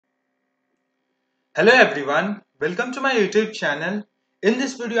Hello everyone, welcome to my YouTube channel. In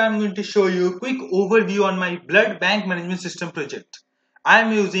this video I am going to show you a quick overview on my blood bank management system project. I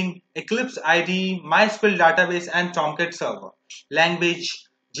am using Eclipse IDE, MySQL database and Tomcat server. Language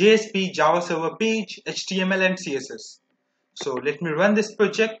JSP, Java server page, HTML and CSS. So let me run this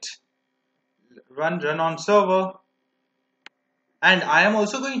project, run on server. And I am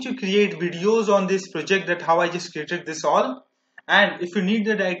also going to create videos on this project, that how I just created this all. And if you need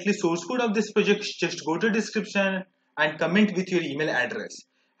the directly source code of this project, just go to description and comment with your email address.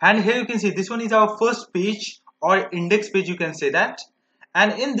 And here you can see this one is our first page or index page, you can say that.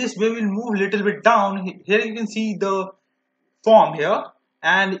 And in this we will move a little bit down. Here you can see the form here,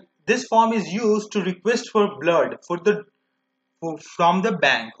 and this form is used to request for blood from the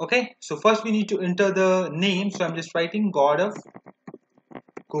bank. Okay, so first we need to enter the name, so I'm just writing God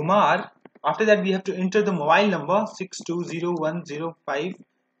Kumar. After that, we have to enter the mobile number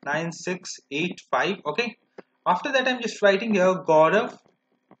 6201059685. Okay. After that, I'm just writing here Gaurav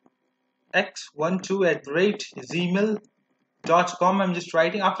x12@gmail.com. I'm just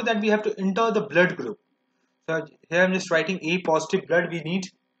writing. After that, we have to enter the blood group. So here I'm just writing A positive blood we need.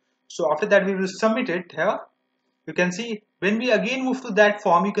 So after that, we will submit it here. You can see when we again move to that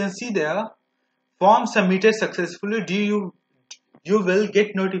form, you can see there form submitted successfully. You will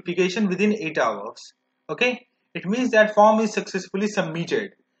get notification within 8 hours. Okay, it means that form is successfully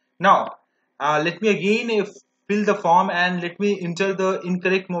submitted. Now let me again fill the form and let me enter the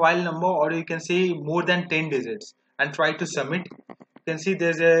incorrect mobile number, or you can say more than 10 digits, and try to submit. You can see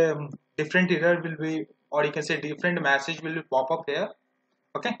there's a different error will be, or you can say different message will pop up here.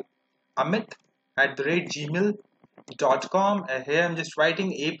 Okay, amit@gmail.com. Here I'm just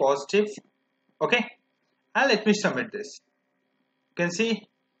writing A positive. Okay, and let me submit this. You can see,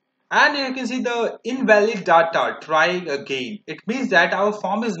 and you can see the invalid data, try again. It means that our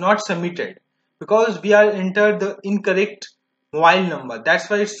form is not submitted because we are entered the incorrect mobile number. That's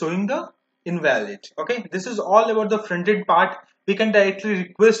why it's showing the invalid. Okay, this is all about the front end part. We can directly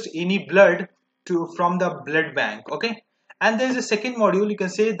request any blood from the blood bank. Okay, and there is a second module, you can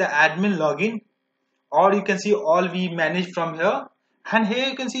say the admin login, or you can see all we manage from here. And here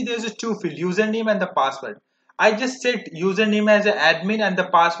you can see there's a two field, username and the password. I just set username as an admin and the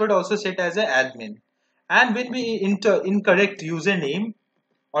password also set as an admin. And when we enter incorrect username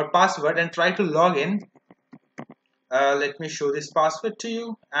or password and try to log in, let me show this password to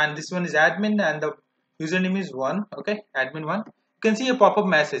you. And this one is admin and the username is 1. Okay, admin 1. You can see a pop-up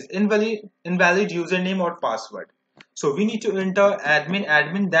message, invalid username or password. So we need to enter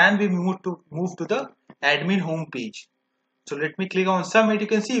admin, then we move to the admin home page. So let me click on submit. You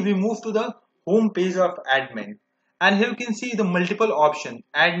can see we move to the home page of admin, and here you can see the multiple options: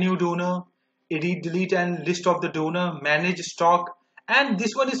 add new donor, edit, delete and list of the donor, manage stock, and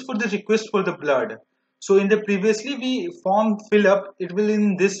this one is for the request for the blood. So in the previously we form fill up, it will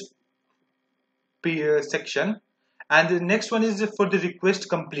in this section, and the next one is for the request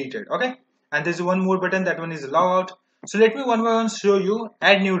completed. Okay, and there's one more button, that one is log out. So let me one by one show you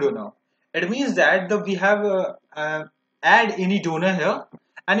add new donor. It means that we have add any donor here,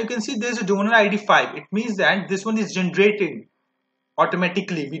 and you can see there's a donor ID 5. It means that this one is generated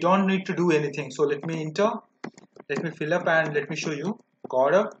automatically, we don't need to do anything. So let me enter, let me fill up, and let me show you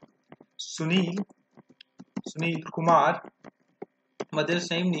Gaurav Sunil Kumar, mother's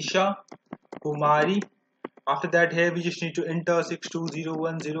name Nisha Kumari. After that, here we just need to enter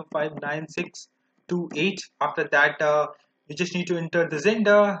 6201059628. After that, we just need to enter the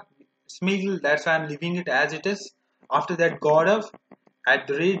gender, Smigel, that's why I'm leaving it as it is. After that,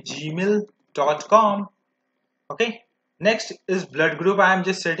 Gaurav@gmail.com. Okay, next is blood group. I am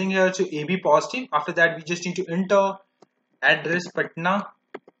just setting here to AB positive. After that, we just need to enter address Patna,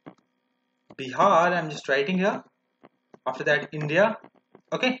 Bihar. I'm just writing here. After that, India.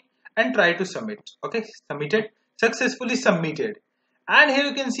 Okay, and try to submit. Okay, submitted, successfully submitted. And here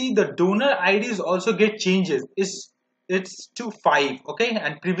you can see the donor IDs also get changes. It's to 5. Okay,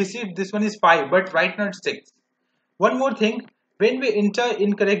 and previously this one is 5, but right now it's 6. One more thing, when we enter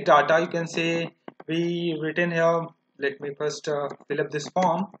incorrect data, you can say we written here, let me first fill up this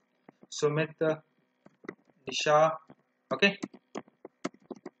form, Sumit Nisha. Okay,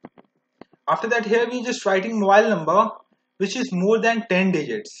 after that, here we just writing mobile number which is more than 10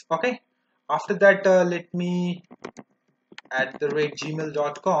 digits. Okay, after that, let me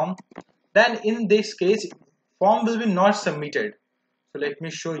 @gmail.com. Then in this case form will be not submitted. So let me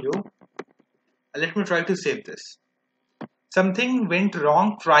show you, let me try to save this. Something went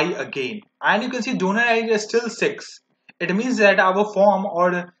wrong, try again. And you can see donor ID is still 6. It means that our form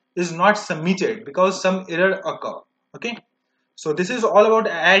or is not submitted because some error occur. Okay, So this is all about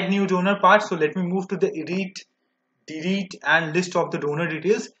add new donor part. So let me move to the edit, delete and list of the donor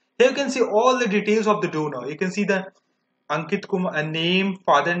details. Here you can see all the details of the donor. You can see the Ankit Kumar, a name,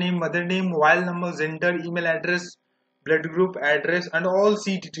 father name, mother name, mobile number, gender, email address, blood group, address, and all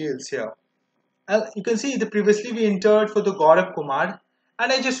C details here. You can see the previously we entered for the Gaurav Kumar,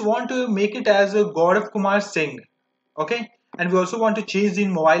 and I just want to make it as a Gaurav Kumar Singh. Okay, and we also want to change the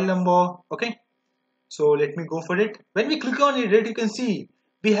mobile number. Okay, so let me go for it. When we click on edit, you can see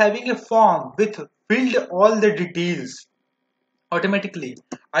we having a form with filled all the details automatically.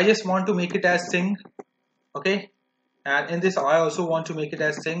 I just want to make it as Singh. Okay, and in this I also want to make it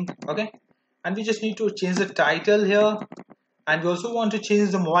as Singh. Okay, and we just need to change the title here, and we also want to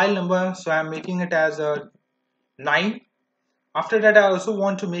change the mobile number, so I'm making it as a 9. After that I also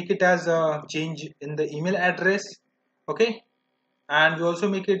want to make it as a change in the email address. Okay, and we also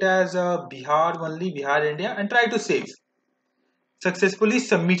make it as Bihar only, Bihar India, and try to save. Successfully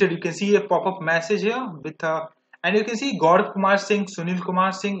submitted. You can see a pop-up message here with and you can see Gaurav Kumar Singh, Sunil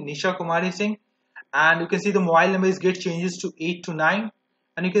Kumar Singh, Nisha Kumari Singh, and you can see the mobile number is get changes to 8 to 9,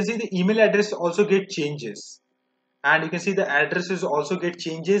 and you can see the email address also get changes, and you can see the addresses also get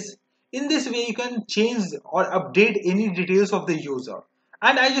changes. In this way you can change or update any details of the user.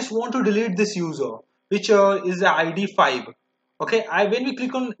 And I just want to delete this user, which is the ID 5. Okay, when we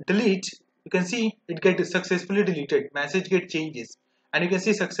click on delete, you can see it get successfully deleted, message get changes, and you can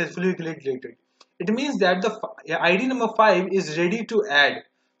see successfully deleted. It means that the ID number 5 is ready to add.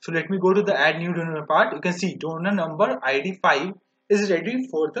 So let me go to the add new donor part. You can see donor number ID 5 is ready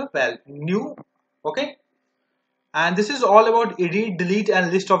for the new. Okay, and this is all about edit, delete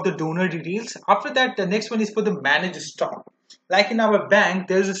and list of the donor details. After that, the next one is for the manage stock. Like in our bank,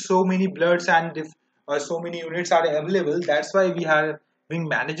 there's so many bloods and if so many units are available, that's why we are doing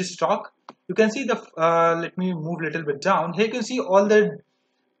manage stock. You can see the let me move a little bit down. Here you can see all the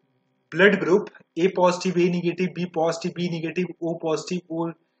blood group: A positive, A negative, B positive, B negative, O positive,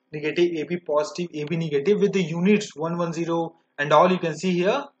 O negative, AB positive, AB negative, with the units 110 and all. You can see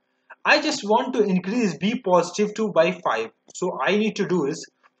here I just want to increase B positive to by 5. So I need to do is,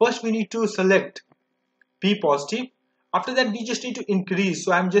 first we need to select B positive. After that we just need to increase.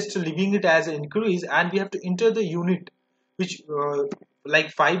 So I'm just leaving it as an increase, and we have to enter the unit, which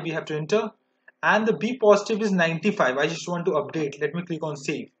like 5 we have to enter, and the B positive is 95. I just want to update. Let me click on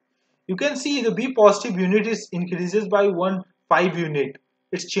save. You can see the B positive unit is increases by 5 unit.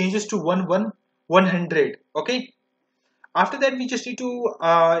 It changes to 100. Okay. After that we just need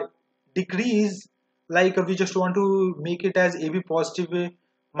to decrease, like we just want to make it as AB positive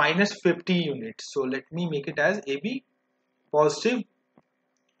minus 50 units. So let me make it as AB positive.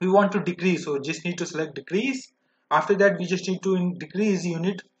 We want to decrease, so just need to select decrease. After that we just need to decrease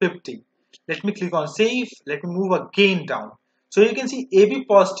unit 50. Let me click on save. Let me move again down. So you can see AB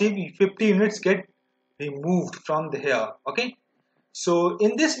positive 50 units get removed from the here. Okay, so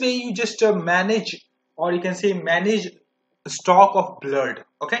in this way you just manage, or you can say manage stock of blood.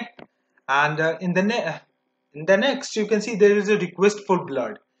 Okay, and in the next you can see there is a request for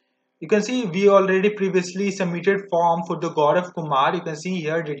blood. You can see we already previously submitted form for the Gaurav Kumar. You can see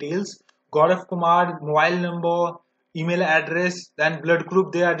here details: Gaurav Kumar, mobile number, email address, then blood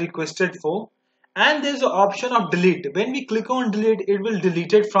group they are requested for, and there's an option of delete. When we click on delete, it will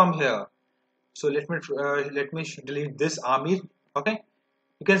delete it from here. So let me delete this Amir. Okay,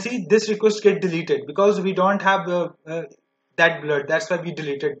 you can see this request get deleted because we don't have that blood. That's why we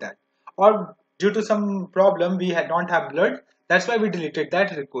deleted that, or due to some problem we don't have blood, that's why we deleted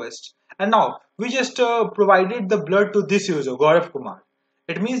that request. And now we just provided the blood to this user Gaurav Kumar.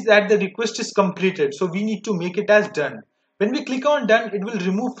 It means that the request is completed, so we need to make it as done. When we click on done, it will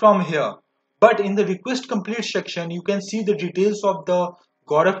remove from here, but in the request complete section you can see the details of the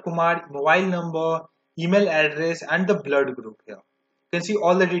Gaurav Kumar, mobile number, email address and the blood group. Here you can see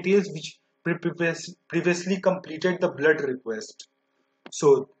all the details which previously completed the blood request.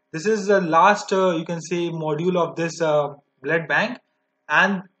 So this is the last you can say module of this blood bank,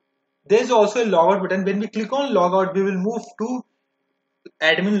 and there's also a logout button. When we click on logout, we will move to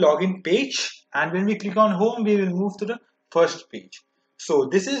admin login page, and when we click on home, we will move to the first page. So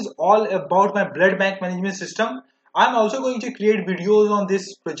this is all about my blood bank management system. I'm also going to create videos on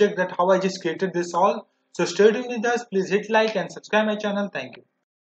this project, that how I just created this all. So stay tuned with us. Please hit like and subscribe my channel. Thank you.